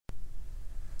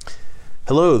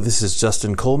Hello, this is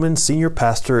Justin Coleman, Senior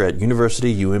Pastor at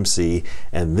University UMC,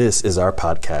 and this is our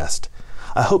podcast.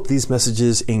 I hope these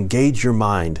messages engage your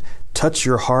mind, touch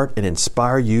your heart, and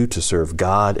inspire you to serve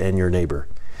God and your neighbor.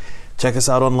 Check us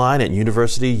out online at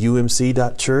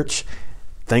universityumc.church.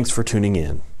 Thanks for tuning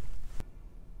in.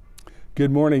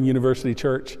 Good morning, University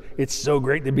Church. It's so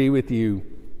great to be with you.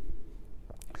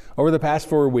 Over the past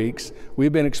 4 weeks,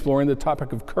 we've been exploring the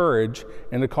topic of courage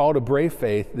and the call to brave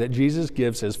faith that Jesus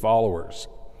gives his followers.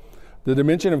 The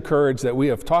dimension of courage that we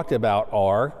have talked about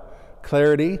are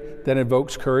clarity that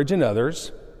invokes courage in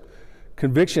others,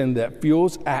 conviction that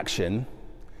fuels action,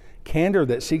 candor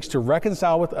that seeks to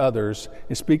reconcile with others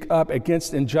and speak up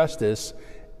against injustice,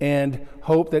 and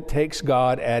hope that takes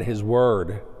God at his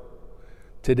word.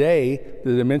 Today,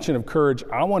 the dimension of courage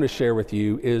I want to share with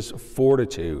you is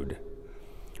fortitude.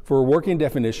 For a working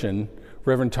definition,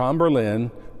 Reverend Tom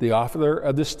Berlin, the author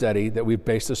of the study that we've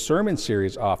based a sermon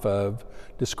series off of,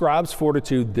 describes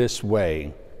fortitude this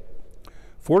way.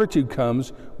 Fortitude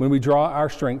comes when we draw our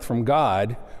strength from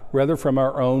God rather from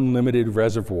our own limited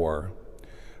reservoir.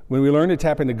 When we learn to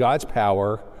tap into God's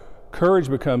power, courage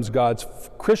becomes God's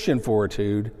Christian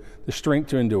fortitude, the strength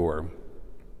to endure.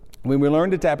 When we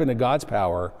learn to tap into God's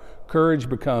power, courage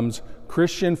becomes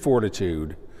Christian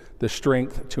fortitude, the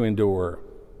strength to endure.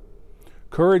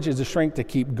 Courage is the strength to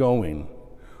keep going,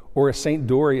 or as St.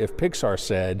 Dory of Pixar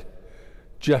said,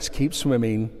 just keep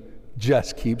swimming,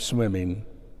 just keep swimming.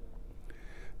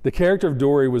 The character of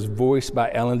Dory was voiced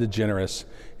by Ellen DeGeneres,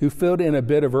 who filled in a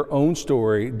bit of her own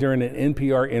story during an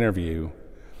NPR interview.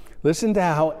 Listen to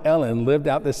how Ellen lived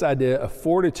out this idea of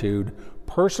fortitude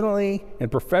personally and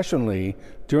professionally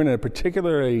during a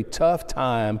particularly tough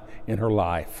time in her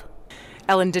life.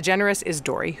 Ellen DeGeneres is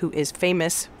Dory, who is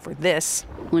famous for this.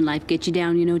 When life gets you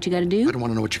down, you know what you gotta do? I don't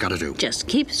want to know what you gotta do. Just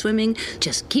keep swimming,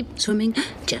 just keep swimming,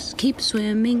 just keep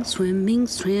swimming, swimming,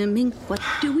 swimming. What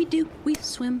do? We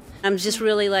swim. I'm just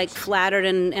really flattered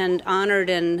and honored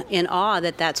and in awe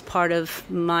that that's part of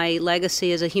my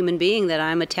legacy as a human being, that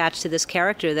I'm attached to this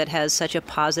character that has such a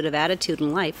positive attitude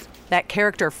in life. That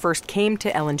character first came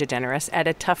to Ellen DeGeneres at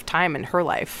a tough time in her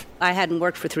life. I hadn't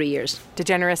worked for 3 years.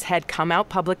 DeGeneres had come out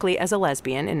publicly as a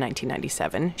lesbian in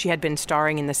 1997. She had been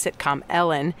starring in the sitcom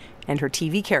Ellen, and her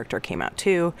TV character came out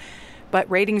too. But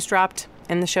ratings dropped,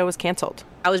 and the show was canceled.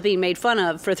 I was being made fun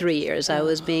of for 3 years. I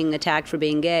was being attacked for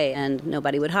being gay, and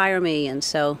nobody would hire me, and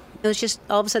so it was just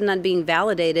all of a sudden not being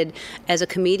validated as a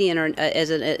comedian or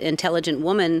as an intelligent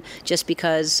woman just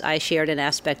because I shared an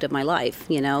aspect of my life,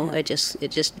 you know. It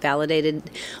just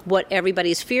validated what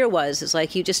everybody's fear was. It's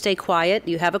like, you just stay quiet,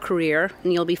 you have a career,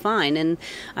 and you'll be fine. And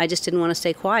I just didn't want to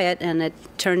stay quiet, and it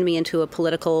turned me into a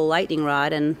political lightning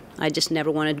rod, and I just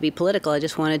never wanted to be political. I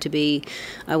wanted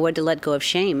to let go of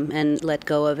shame and let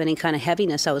go of any kind of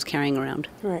heaviness I was carrying around.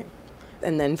 Right.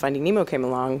 And then Finding Nemo came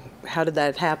along. How did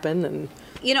that happen?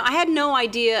 You know, I had no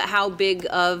idea how big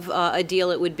of a deal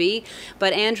it would be,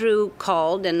 but Andrew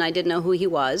called, and I didn't know who he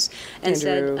was, and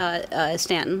said,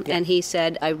 Stanton, yeah. And he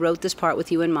said, I wrote this part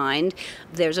with you in mind.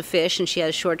 There's a fish, and she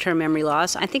has short-term memory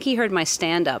loss. I think he heard my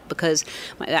stand-up, because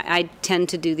I tend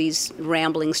to do these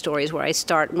rambling stories where I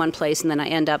start one place and then I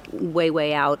end up way,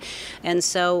 way out. And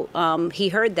so he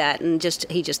heard that, and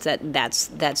he just said,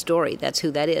 that's Dory, that's who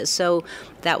that is. So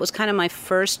that was kind of my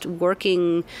first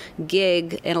working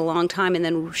gig in a long time, and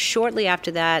then shortly after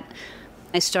that,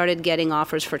 I started getting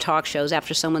offers for talk shows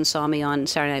after someone saw me on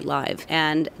Saturday Night Live.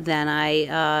 And then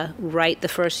right the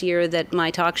first year that my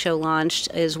talk show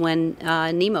launched is when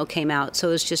Nemo came out. So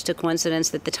it was just a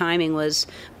coincidence that the timing was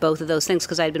both of those things,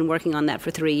 because I'd been working on that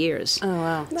for 3 years. Oh,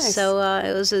 wow. Nice. So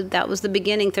that was the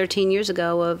beginning 13 years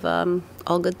ago of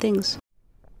All Good Things.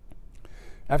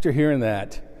 After hearing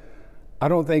that, I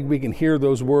don't think we can hear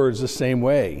those words the same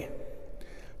way.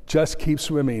 Just keep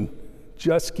swimming.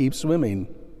 Just keep swimming.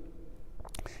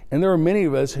 And there are many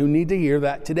of us who need to hear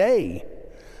that today.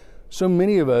 So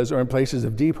many of us are in places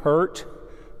of deep hurt,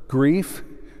 grief,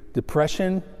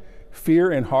 depression,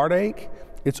 fear, and heartache.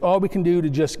 It's all we can do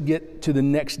to just get to the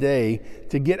next day,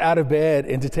 to get out of bed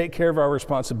and to take care of our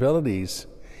responsibilities.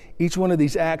 Each one of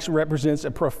these acts represents a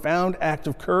profound act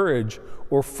of courage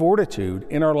or fortitude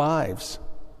in our lives.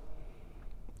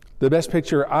 The best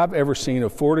picture I've ever seen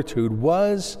of fortitude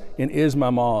was and is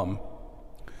my mom.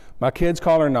 My kids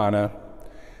call her Nana,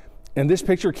 and this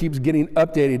picture keeps getting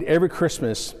updated every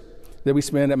Christmas that we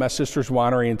spend at my sister's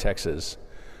winery in Texas.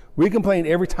 We complain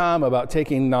every time about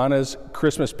taking Nana's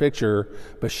Christmas picture,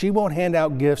 but she won't hand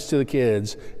out gifts to the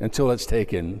kids until it's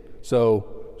taken,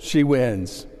 so she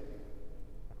wins.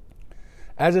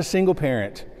 As a single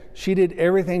parent, she did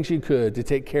everything she could to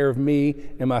take care of me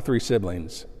and my 3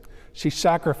 siblings. She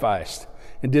sacrificed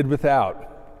and did without,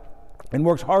 and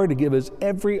worked hard to give us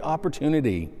every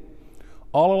opportunity.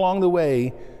 All along the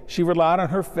way, she relied on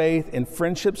her faith and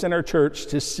friendships in our church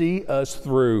to see us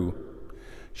through.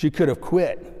 She could have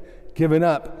quit, given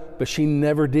up, but she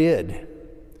never did.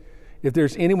 If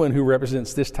there's anyone who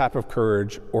represents this type of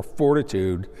courage or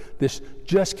fortitude, this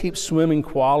just keep swimming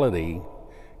quality,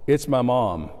 it's my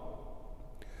mom.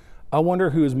 I wonder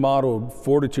who has modeled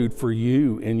fortitude for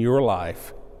you in your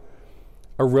life.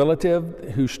 A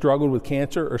relative who struggled with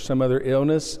cancer or some other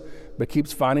illness, but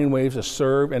keeps finding ways to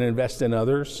serve and invest in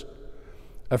others.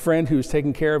 A friend who's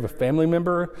taking care of a family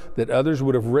member that others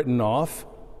would have written off.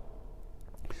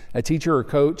 A teacher or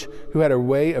coach who had a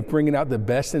way of bringing out the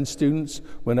best in students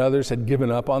when others had given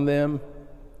up on them.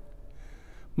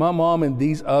 My mom and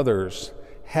these others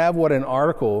have what an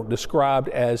article described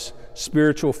as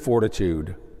spiritual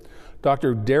fortitude.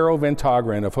 Dr. Darrell Van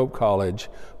Togeren of Hope College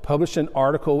published an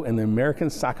article in the American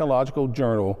Psychological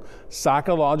Journal,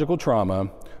 Psychological Trauma,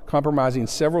 comprising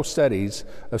several studies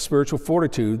of spiritual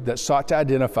fortitude that sought to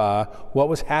identify what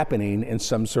was happening in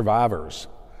some survivors.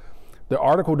 The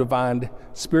article defined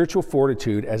spiritual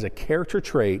fortitude as a character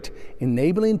trait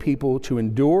enabling people to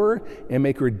endure and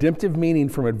make redemptive meaning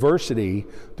from adversity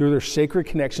through their sacred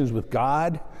connections with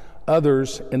God,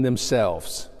 others, and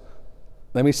themselves.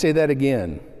 Let me say that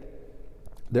again.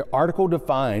 The article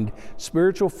defined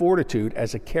spiritual fortitude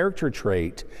as a character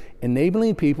trait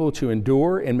enabling people to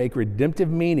endure and make redemptive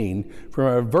meaning from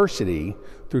adversity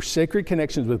through sacred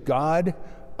connections with God,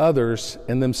 others,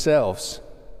 and themselves.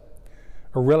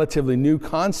 A relatively new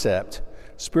concept,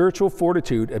 spiritual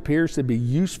fortitude appears to be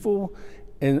useful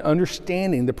in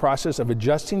understanding the process of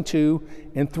adjusting to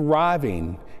and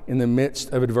thriving in the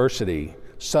midst of adversity,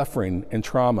 suffering, and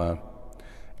trauma.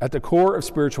 At the core of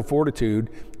spiritual fortitude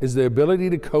is the ability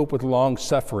to cope with long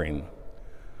suffering.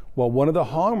 While one of the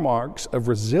hallmarks of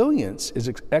resilience is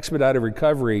expedited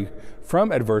recovery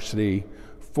from adversity,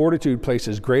 fortitude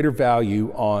places greater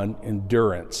value on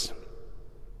endurance.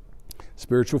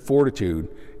 Spiritual fortitude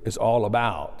is all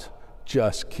about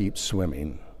just keep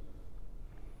swimming.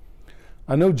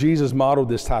 I know Jesus modeled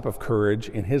this type of courage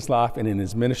in his life and in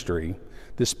his ministry,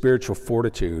 this spiritual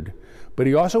fortitude, but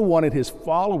he also wanted his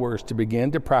followers to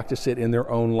begin to practice it in their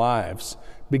own lives,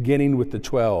 beginning with the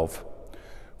 12.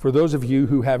 For those of you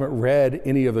who haven't read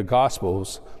any of the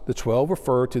Gospels, the 12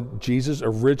 refer to Jesus'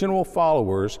 original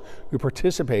followers who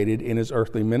participated in his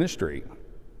earthly ministry.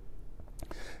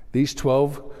 These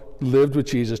 12 lived with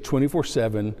Jesus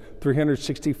 24/7,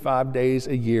 365 days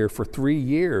a year for 3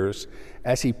 years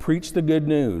as he preached the good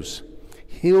news,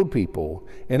 healed people,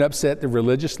 and upset the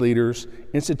religious leaders,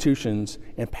 institutions,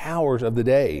 and powers of the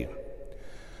day.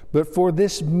 But for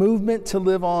this movement to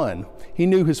live on, he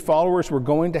knew his followers were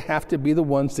going to have to be the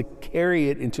ones to carry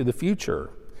it into the future.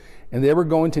 And they were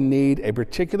going to need a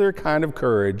particular kind of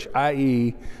courage,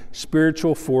 i.e.,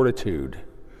 spiritual fortitude.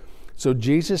 So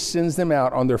Jesus sends them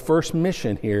out on their first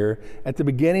mission here at the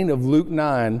beginning of Luke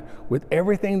 9 with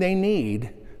everything they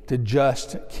need to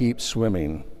just keep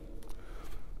swimming.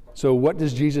 So what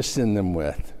does Jesus send them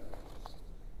with?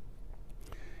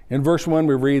 In verse 1,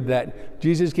 we read that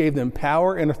Jesus gave them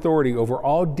power and authority over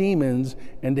all demons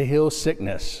and to heal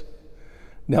sickness.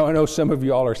 Now, I know some of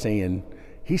y'all are saying,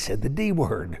 he said the D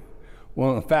word.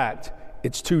 Well, in fact,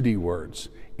 it's 2 D words.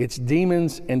 It's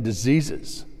demons and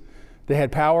diseases. They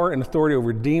had power and authority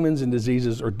over demons and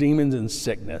diseases, or demons and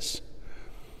sickness.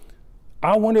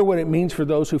 I wonder what it means for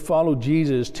those who follow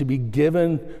Jesus to be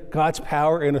given God's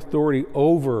power and authority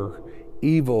over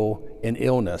evil and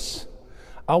illness.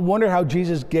 I wonder how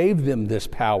Jesus gave them this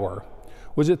power.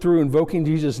 Was it through invoking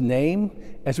Jesus' name,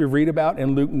 as we read about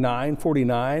in Luke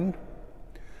 9:49?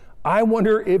 I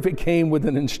wonder if it came with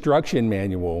an instruction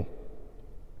manual.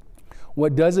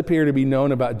 What does appear to be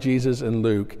known about Jesus in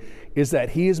Luke is that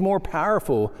he is more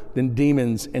powerful than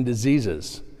demons and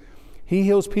diseases. He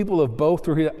heals people of both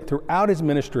throughout his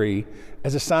ministry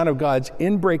as a sign of God's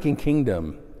inbreaking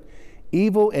kingdom.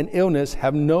 Evil and illness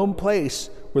have no place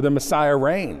where the Messiah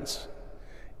reigns.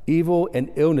 Evil and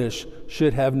illness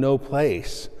should have no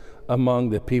place among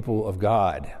the people of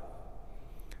God.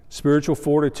 Spiritual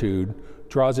fortitude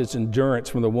draws its endurance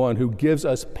from the one who gives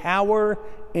us power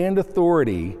and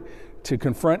authority to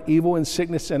confront evil and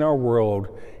sickness in our world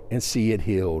and see it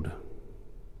healed.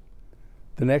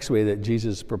 The next way that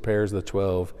Jesus prepares the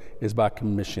 12 is by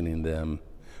commissioning them.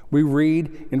 We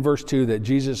read in verse 2 that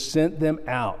Jesus sent them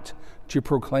out to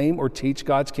proclaim or teach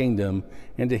God's kingdom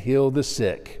and to heal the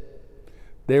sick.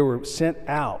 They were sent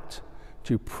out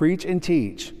to preach and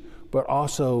teach, but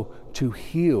also to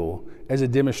heal as a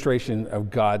demonstration of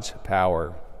God's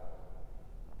power.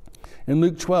 In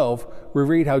Luke 12, we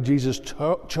read how Jesus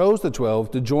chose the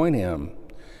 12 to join him.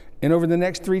 And over the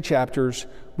next 3 chapters,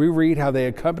 we read how they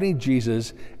accompanied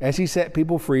Jesus as he set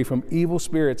people free from evil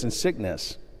spirits and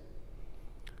sickness.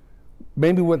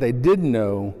 Maybe what they didn't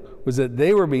know was that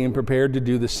they were being prepared to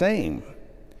do the same.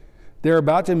 They're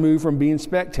about to move from being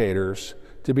spectators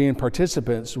to being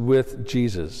participants with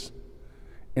Jesus.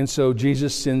 And so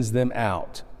Jesus sends them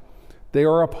out. They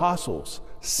are apostles,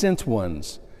 sent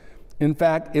ones. In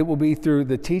fact, it will be through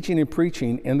the teaching and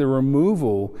preaching and the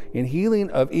removal and healing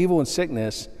of evil and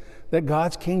sickness that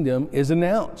God's kingdom is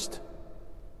announced.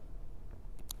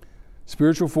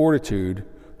 Spiritual fortitude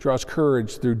draws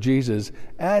courage through Jesus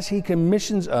as he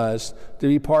commissions us to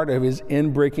be part of his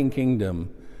inbreaking kingdom,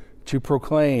 to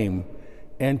proclaim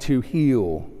and to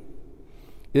heal.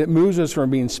 It moves us from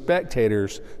being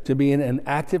spectators to being an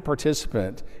active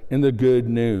participant in the good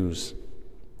news.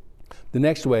 The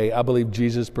next way I believe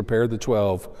Jesus prepared the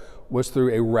 12 was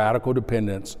through a radical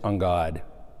dependence on God.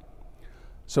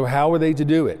 So how were they to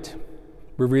do it?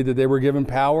 We read that they were given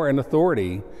power and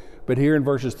authority, but here in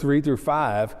verses 3 through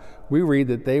 5, we read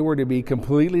that they were to be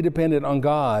completely dependent on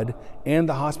God and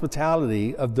the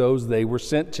hospitality of those they were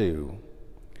sent to.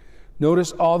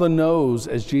 Notice all the no's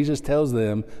as Jesus tells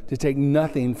them to take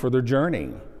nothing for their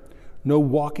journey. No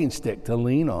walking stick to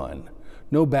lean on.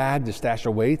 No bag to stash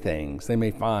away things they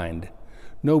may find.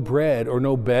 No bread or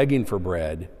no begging for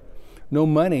bread. No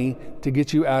money to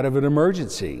get you out of an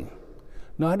emergency.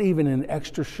 Not even an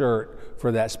extra shirt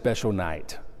for that special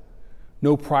night.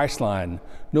 No Priceline.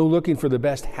 No looking for the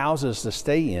best houses to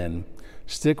stay in.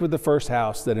 Stick with the first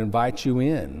house that invites you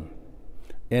in.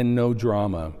 And no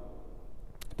drama.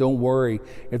 Don't worry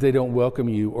if they don't welcome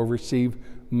you or receive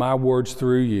my words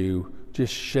through you.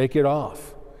 Just shake it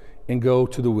off and go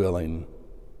to the willing.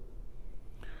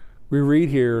 We read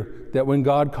here that when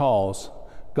God calls,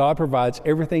 God provides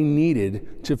everything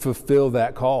needed to fulfill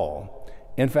that call.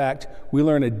 In fact, we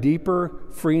learn a deeper,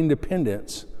 freeing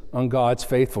dependence on God's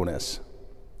faithfulness.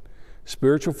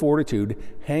 Spiritual fortitude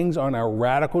hangs on our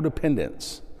radical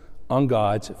dependence on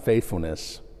God's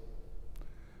faithfulness.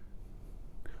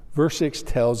 Verse 6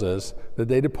 tells us that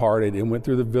they departed and went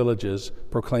through the villages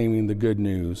proclaiming the good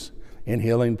news and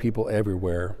healing people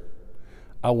everywhere.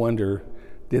 I wonder,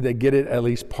 did they get it at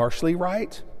least partially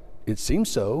right? It seems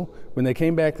so. When they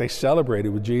came back, they celebrated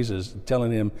with Jesus,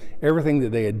 telling him everything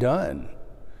that they had done.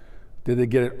 Did they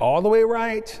get it all the way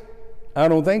right? I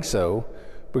don't think so,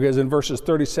 because in verses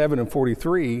 37 and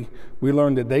 43, we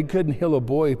learned that they couldn't heal a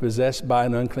boy possessed by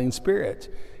an unclean spirit.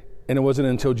 And it wasn't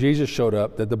until Jesus showed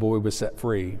up that the boy was set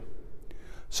free.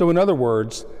 So in other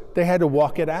words, they had to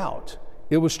walk it out.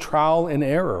 It was trial and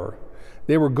error.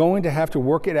 They were going to have to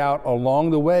work it out along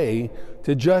the way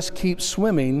to just keep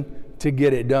swimming to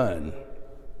get it done.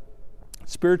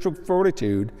 Spiritual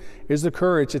fortitude is the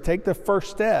courage to take the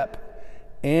first step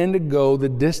and to go the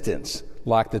distance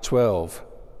like the 12.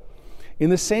 In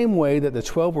the same way that the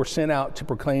 12 were sent out to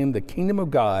proclaim the kingdom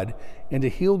of God and to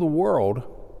heal the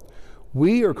world,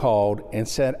 we are called and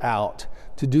set out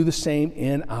to do the same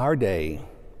in our day.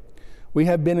 We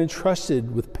have been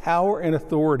entrusted with power and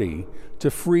authority to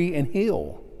free and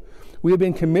heal. We have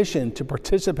been commissioned to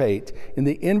participate in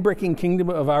the inbreaking kingdom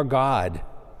of our God.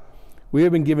 We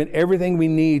have been given everything we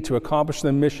need to accomplish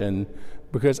the mission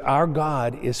because our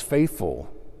God is faithful.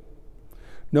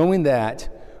 Knowing that,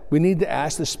 we need to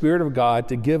ask the Spirit of God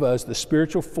to give us the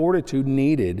spiritual fortitude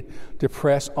needed to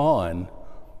press on.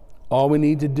 All we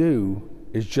need to do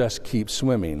is just keep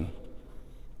swimming.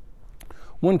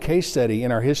 One case study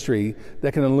in our history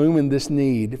that can illumine this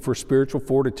need for spiritual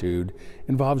fortitude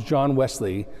involves John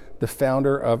Wesley, the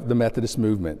founder of the Methodist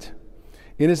movement.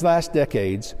 In his last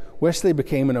decades, Wesley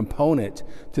became an opponent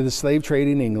to the slave trade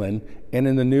in England and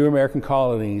in the new American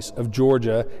colonies of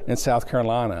Georgia and South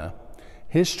Carolina.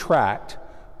 His tract,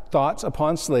 Thoughts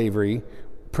Upon Slavery,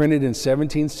 printed in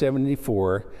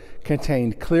 1774,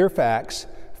 contained clear facts,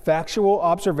 factual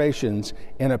observations,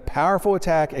 and a powerful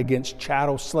attack against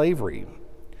chattel slavery.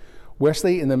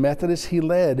 Wesley and the Methodists he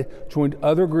led joined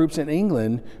other groups in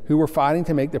England who were fighting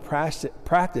to make the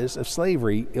practice of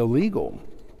slavery illegal.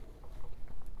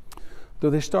 Though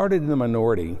they started in the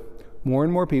minority, more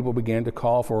and more people began to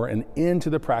call for an end to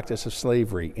the practice of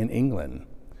slavery in England.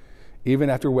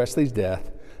 Even after Wesley's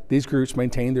death, these groups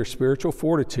maintained their spiritual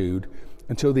fortitude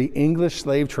until the English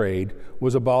slave trade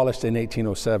was abolished in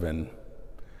 1807.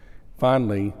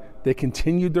 Finally, they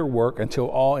continued their work until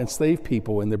all enslaved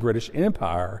people in the British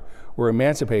Empire were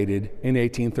emancipated in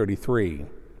 1833.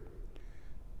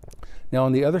 Now,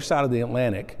 on the other side of the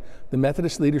Atlantic, the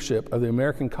Methodist leadership of the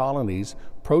American colonies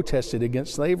protested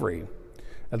against slavery.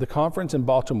 At the conference in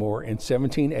Baltimore in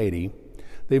 1780,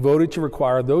 They voted to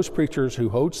require those preachers who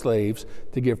hold slaves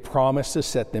to give promise to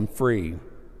set them free,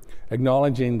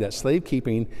 acknowledging that slave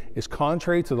keeping is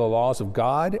contrary to the laws of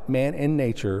God, man, and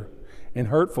nature, and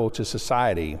hurtful to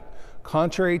society,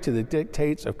 contrary to the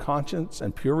dictates of conscience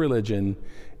and pure religion,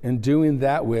 and doing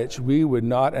that which we would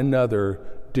not another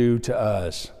do to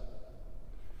us.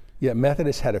 Yet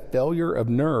Methodists had a failure of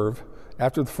nerve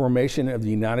after the formation of the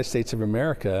United States of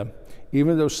America,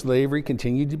 even though slavery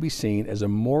continued to be seen as a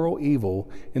moral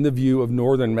evil in the view of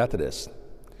Northern Methodists.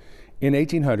 In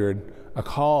 1800, a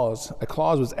clause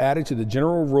was added to the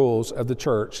general rules of the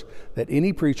church that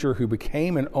any preacher who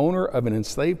became an owner of an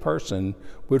enslaved person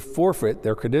would forfeit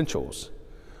their credentials.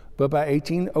 But by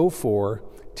 1804,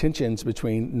 tensions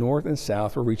between North and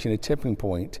South were reaching a tipping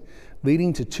point,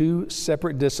 leading to two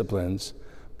separate disciplines,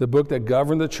 the book that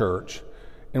governed the church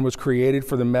and was created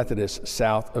for the Methodists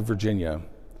south of Virginia.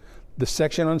 The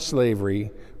section on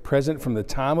slavery, present from the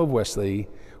time of Wesley,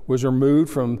 was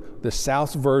removed from the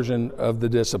South's version of the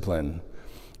discipline.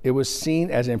 It was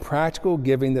seen as impractical,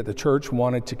 given that the church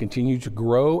wanted to continue to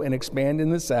grow and expand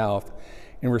in the South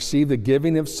and receive the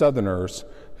giving of Southerners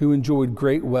who enjoyed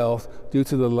great wealth due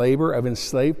to the labor of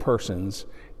enslaved persons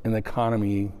and the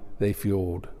economy they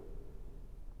fueled.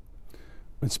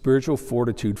 When spiritual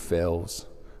fortitude fails,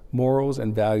 morals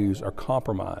and values are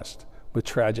compromised with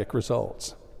tragic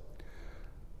results.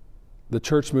 The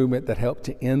church movement that helped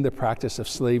to end the practice of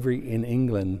slavery in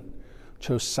England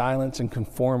chose silence and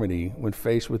conformity when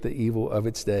faced with the evil of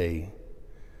its day,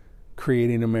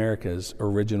 creating America's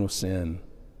original sin.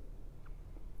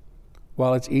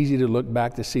 While it's easy to look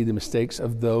back to see the mistakes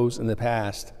of those in the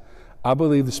past, I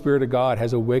believe the Spirit of God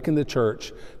has awakened the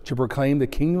church to proclaim the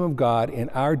kingdom of God in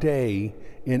our day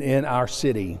and in our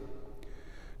city.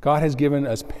 God has given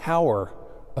us power,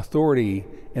 authority,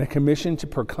 and a commission to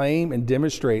proclaim and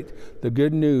demonstrate the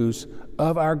good news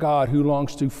of our God who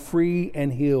longs to free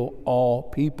and heal all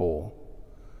people.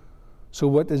 So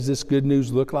what does this good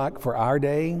news look like for our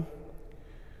day?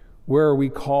 Where are we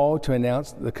called to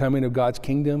announce the coming of God's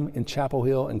kingdom in Chapel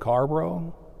Hill and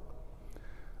Carrboro?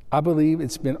 I believe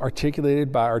it's been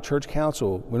articulated by our church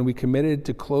council when we committed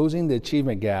to closing the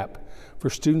achievement gap for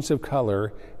students of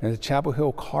color in the Chapel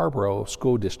Hill Carrboro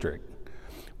School District.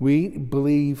 We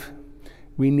believe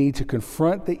we need to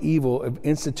confront the evil of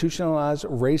institutionalized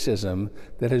racism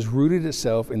that has rooted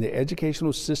itself in the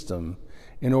educational system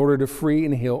in order to free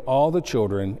and heal all the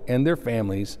children and their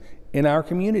families in our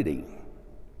community.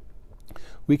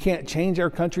 We can't change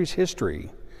our country's history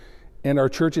and our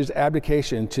church's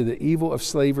abdication to the evil of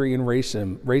slavery and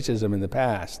racism in the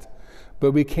past,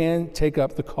 but we can take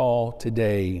up the call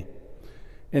today.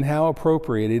 And how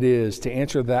appropriate it is to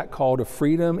answer that call to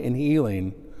freedom and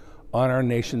healing on our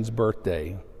nation's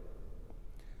birthday.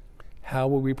 How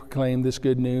will we proclaim this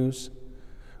good news?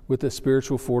 With the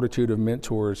spiritual fortitude of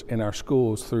mentors in our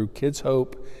schools through Kids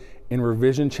Hope and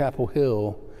Revision Chapel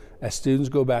Hill as students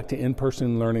go back to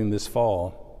in-person learning this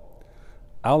fall.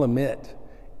 I'll admit,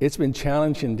 it's been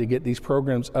challenging to get these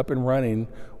programs up and running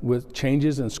with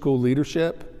changes in school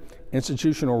leadership,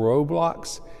 institutional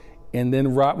roadblocks, and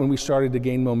then right when we started to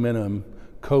gain momentum,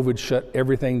 COVID shut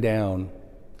everything down.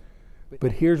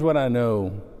 But here's what I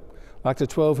know. Like the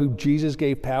 12 who Jesus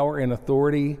gave power and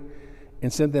authority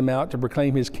and sent them out to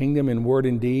proclaim his kingdom in word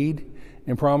and deed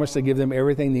and promised to give them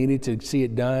everything needed to see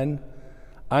it done,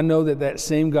 I know that that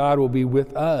same God will be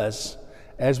with us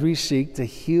as we seek to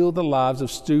heal the lives of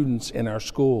students in our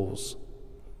schools.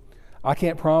 I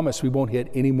can't promise we won't hit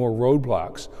any more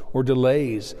roadblocks or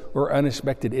delays or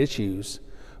unexpected issues,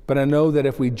 but I know that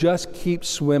if we just keep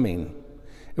swimming,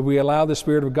 if we allow the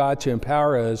Spirit of God to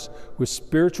empower us with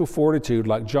spiritual fortitude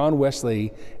like John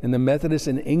Wesley and the Methodists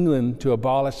in England to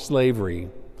abolish slavery,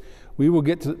 we will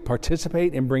get to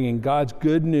participate in bringing God's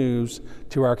good news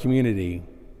to our community.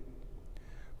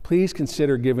 Please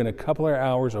consider giving a couple of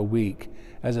hours a week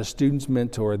as a student's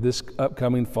mentor this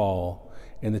upcoming fall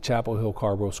in the Chapel Hill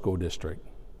Carrboro School District.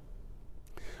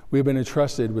 We have been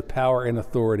entrusted with power and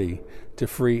authority to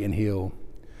free and heal.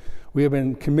 We have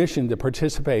been commissioned to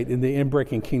participate in the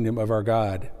inbreaking kingdom of our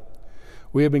God.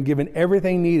 We have been given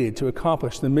everything needed to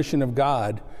accomplish the mission of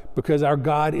God because our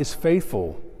God is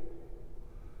faithful.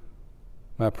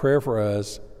 My prayer for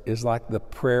us is like the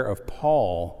prayer of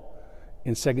Paul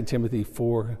in 2 Timothy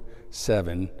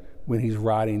 4:7 when he's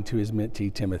writing to his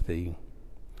mentee Timothy.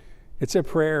 It's a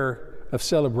prayer of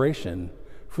celebration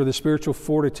for the spiritual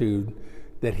fortitude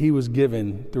that he was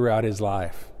given throughout his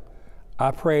life. I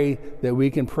pray that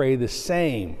we can pray the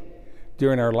same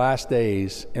during our last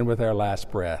days and with our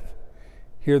last breath.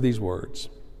 Hear these words.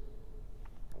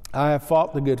 I have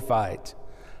fought the good fight.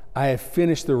 I have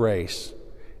finished the race,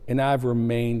 and I've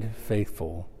remained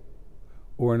faithful.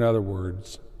 Or in other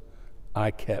words,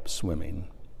 I kept swimming.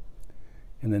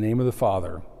 In the name of the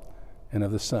Father, and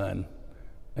of the Son,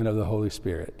 and of the Holy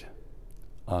Spirit.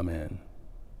 Amen.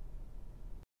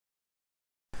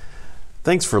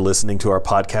 Thanks for listening to our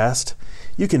podcast.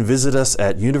 You can visit us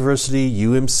at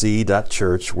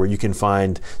universityumc.church, where you can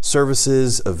find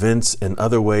services, events, and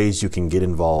other ways you can get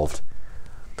involved.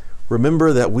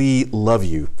 Remember that we love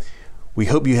you. We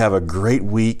hope you have a great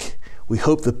week. We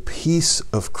hope the peace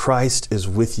of Christ is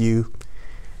with you,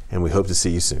 and we hope to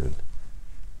see you soon.